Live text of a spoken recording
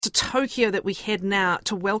To Tokyo that we head now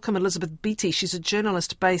to welcome Elizabeth Beattie. She's a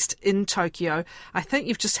journalist based in Tokyo. I think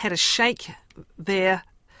you've just had a shake there,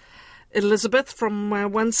 Elizabeth, from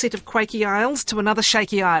one set of quaky isles to another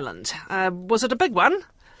shaky island. Was it a big one?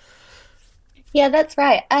 Yeah, that's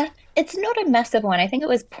right. It's not a massive one. I think it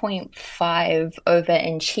was zero point 0.5 over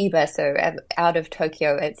in Chiba, so out of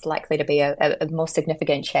Tokyo, it's likely to be a more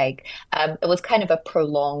significant shake. It was kind of a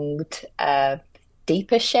prolonged,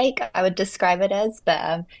 deeper shake, I would describe it as.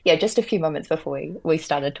 But yeah, just a few moments before we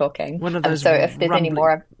started talking. One of those So if there's any rumbling.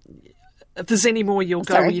 more, If there's any more, you'll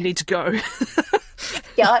go where sorry. you need to go.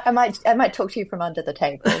 Yeah, I might talk to you from under the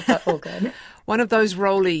table, but all good. One of those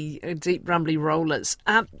deep rumbly rollers.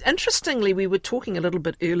 Interestingly, we were talking a little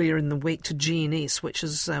bit earlier in the week to GNS, which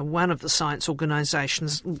is one of the science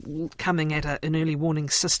organisations coming at an early warning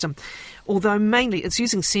system. Although mainly it's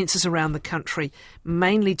using sensors around the country,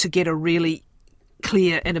 mainly to get a really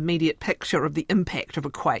clear and immediate picture of the impact of a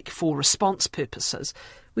quake for response purposes.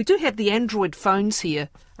 We do have the Android phones here,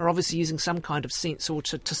 are obviously using some kind of sensor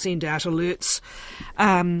to send out alerts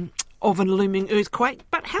of a looming earthquake.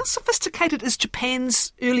 But how sophisticated is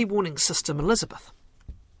Japan's early warning system, Elizabeth?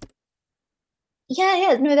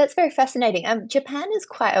 Yeah, no, that's very fascinating. Japan is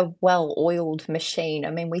quite a well-oiled machine.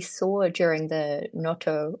 I mean, we saw during the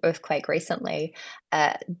Noto earthquake recently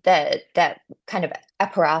that kind of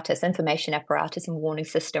apparatus, information apparatus and warning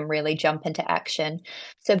system really jump into action.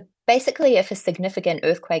 So basically, if a significant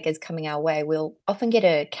earthquake is coming our way, we'll often get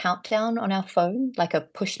a countdown on our phone, like a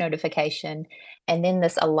push notification, and then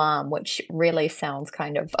this alarm, which really sounds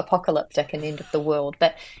kind of apocalyptic and end of the world,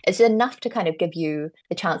 but it's enough to kind of give you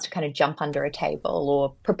the chance to kind of jump under a table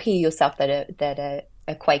or prepare yourself that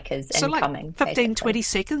a quake is So like incoming, 15, basically. 20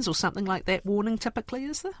 seconds or something like that warning typically,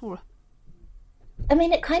 is there? Or... I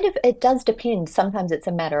mean, it does depend. Sometimes it's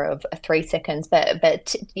a matter of 3 seconds,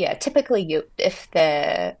 but yeah, typically if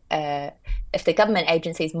the government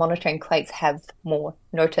agencies monitoring quakes have more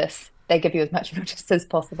notice, they give you as much notice as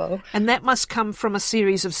possible. And that must come from a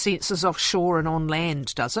series of sensors offshore and on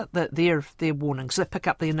land, does it? That their warnings, they pick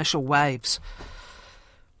up the initial waves.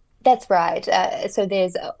 That's right. So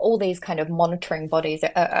there's all these kind of monitoring bodies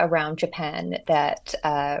around Japan that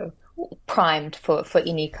primed for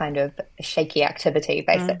any kind of shaky activity, Mm.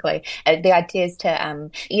 basically. The idea is to,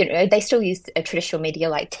 they still use a traditional media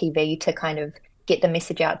like TV to kind of get the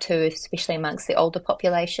message out to, especially amongst the older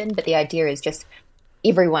population. But the idea is just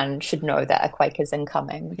everyone should know that a quake is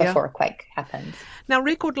incoming Yeah. before a quake happens. Now,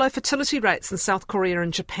 record low fertility rates in South Korea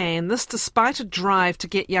and Japan, this despite a drive to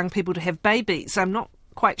get young people to have babies. I'm not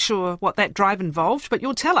quite sure what that drive involved, but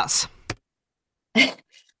you'll tell us.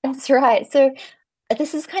 That's right. So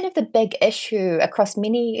this is kind of the big issue across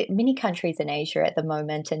many countries in Asia at the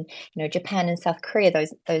moment, and Japan and South Korea.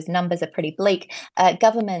 Those numbers are pretty bleak.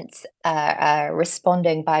 Governments are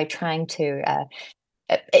responding by trying to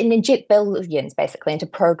and inject billions basically into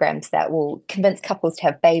programs that will convince couples to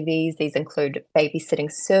have babies. These include babysitting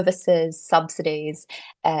services, subsidies,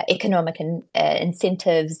 economic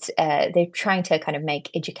incentives. They're trying to kind of make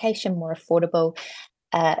education more affordable.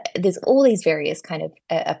 There's all these various kind of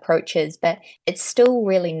approaches, but it's still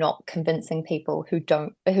really not convincing people who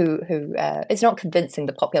don't who it's not convincing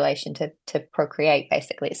the population to procreate.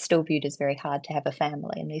 Basically, it's still viewed as very hard to have a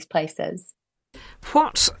family in these places.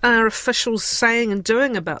 What are officials saying and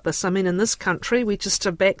doing about this? I mean, in this country, we just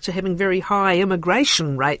are back to having very high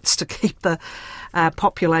immigration rates to keep the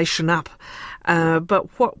population up. But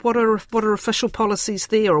what are official policies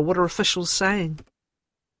there, or what are officials saying?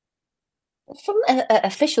 From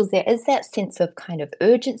officials, there is that sense of kind of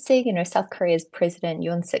urgency. South Korea's President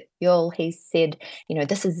Yoon Suk Yeol, he said,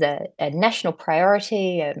 this is a national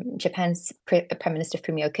priority. Japan's Prime Minister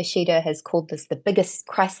Fumio Kishida has called this the biggest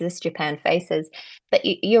crisis Japan faces. But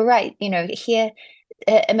you're right, here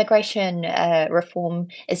immigration reform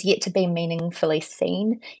is yet to be meaningfully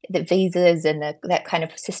seen. The visas and that kind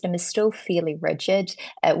of system is still fairly rigid.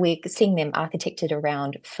 We're seeing them architected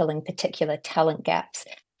around filling particular talent gaps.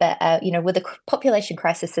 But, with the population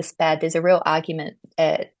crisis this bad, there's a real argument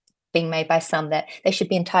being made by some that they should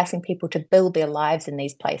be enticing people to build their lives in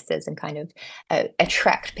these places and kind of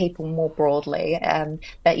attract people more broadly.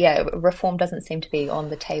 But yeah, reform doesn't seem to be on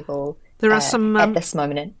the table There are some at this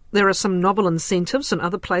moment. There are some novel incentives in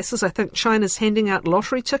other places. I think China's handing out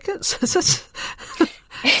lottery tickets. Is it?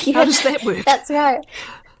 Yeah, How does that work? that's right.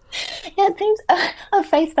 Yeah, it seems on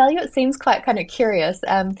face value, it seems quite kind of curious.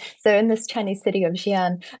 So in this Chinese city of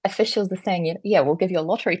Xi'an, officials are saying, yeah, we'll give you a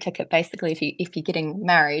lottery ticket basically if you're getting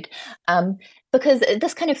married, because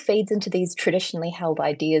this kind of feeds into these traditionally held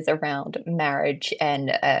ideas around marriage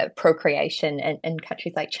and procreation in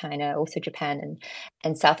countries like China, also Japan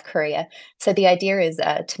and South Korea. So the idea is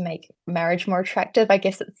to make marriage more attractive. I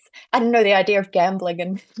guess I don't know, the idea of gambling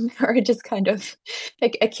and marriage is kind of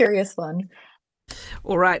a curious one.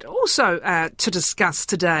 All right. Also, to discuss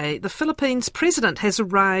today, the Philippines president has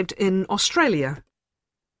arrived in Australia.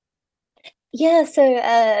 Yeah, so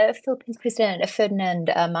Philippines President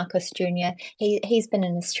Ferdinand Marcos Jr. He's been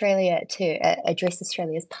in Australia to address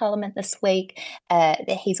Australia's Parliament this week.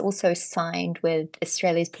 He's also signed with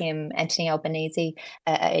Australia's PM Anthony Albanese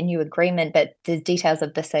a new agreement, but the details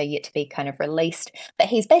of this are yet to be kind of released. But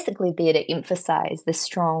he's basically there to emphasise the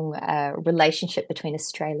strong relationship between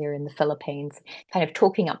Australia and the Philippines, kind of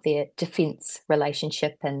talking up their defence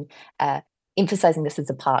relationship and emphasising this as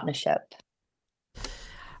a partnership.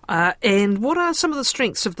 And what are some of the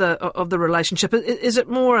strengths of the relationship? Is it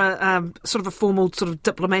more sort of a formal sort of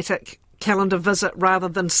diplomatic calendar visit rather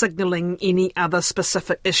than signalling any other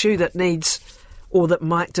specific issue that needs or that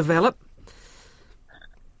might develop?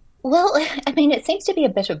 Well, I mean, it seems to be a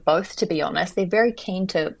bit of both, to be honest. They're very keen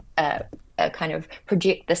to kind of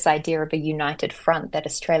project this idea of a united front, that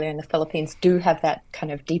Australia and the Philippines do have that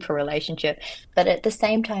kind of deeper relationship. But at the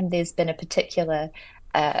same time, there's been a particular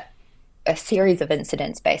a series of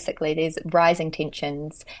incidents, basically. There's rising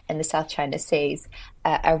tensions in the South China Seas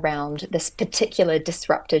around this particular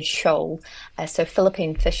disrupted shoal. So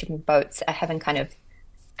Philippine fishing boats are having kind of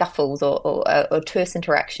scuffles or terse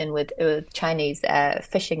interaction with Chinese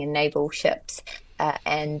fishing and naval ships.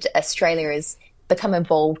 And Australia has become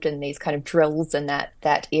involved in these kind of drills in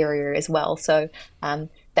that area as well. So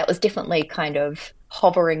that was definitely kind of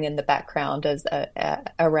hovering in the background as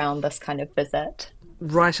around this kind of visit.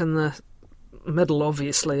 Right in the middle,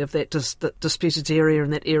 obviously, of that disputed area,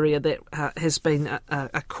 and that area that has been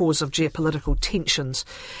a cause of geopolitical tensions.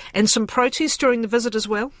 And some protests during the visit as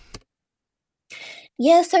well?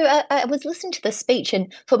 Yeah, so I was listening to the speech,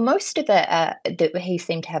 and for most of it, he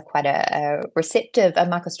seemed to have quite a receptive,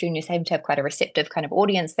 Marcos Jr. seemed to have quite a receptive kind of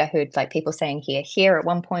audience. I heard like people saying "here, here" at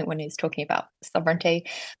one point when he was talking about sovereignty.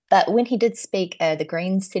 But when he did speak, the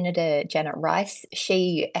Greens Senator Janet Rice,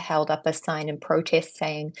 she held up a sign in protest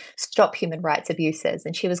saying "Stop human rights abuses,"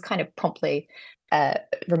 and she was kind of promptly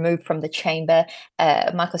removed from the chamber.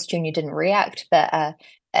 Marcos Jr. didn't react, but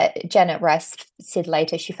Janet Rice said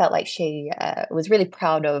later she felt like she was really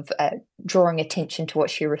proud of drawing attention to what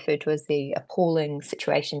she referred to as the appalling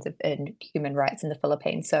situations in human rights in the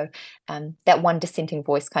Philippines. So that one dissenting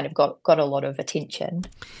voice kind of got a lot of attention.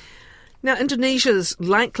 Now, Indonesia's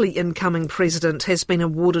likely incoming president has been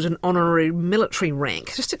awarded an honorary military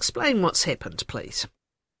rank. Just explain what's happened, please.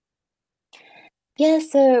 Yeah,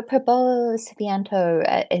 so Prabowo Subianto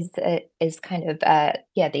is kind of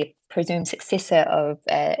the presumed successor of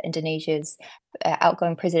Indonesia's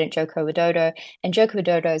outgoing president Joko Widodo, and Joko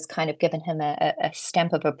Widodo has kind of given him a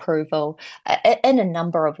stamp of approval in a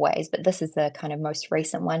number of ways, but this is the kind of most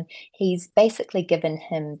recent one. He's basically given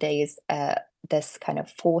him this kind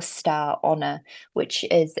of 4-star honor, which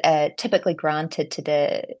is typically granted to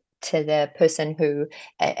the person who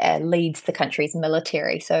leads the country's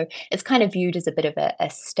military. So it's kind of viewed as a bit of a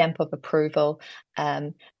stamp of approval.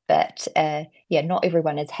 But not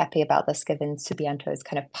everyone is happy about this, given Subianto's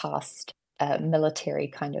kind of past military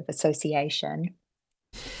kind of association.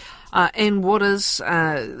 And what is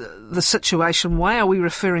the situation? Why are we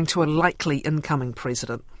referring to a likely incoming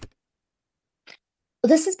president? Well,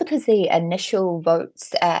 this is because the initial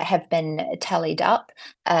votes have been tallied up.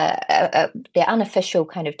 They're unofficial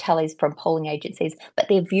kind of tallies from polling agencies, but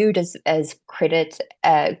they're viewed as creditable.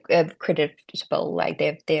 Like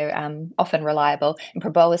they're often reliable. And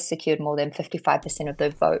Prabowo has secured more than 55% of the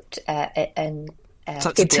vote in so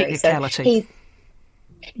it's February. a technicality. So he's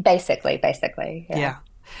basically, yeah.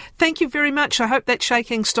 Thank you very much. I hope that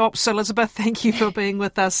shaking stops. Elizabeth, thank you for being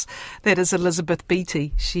with us. That is Elizabeth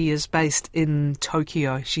Beattie. She is based in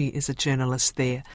Tokyo. She is a journalist there.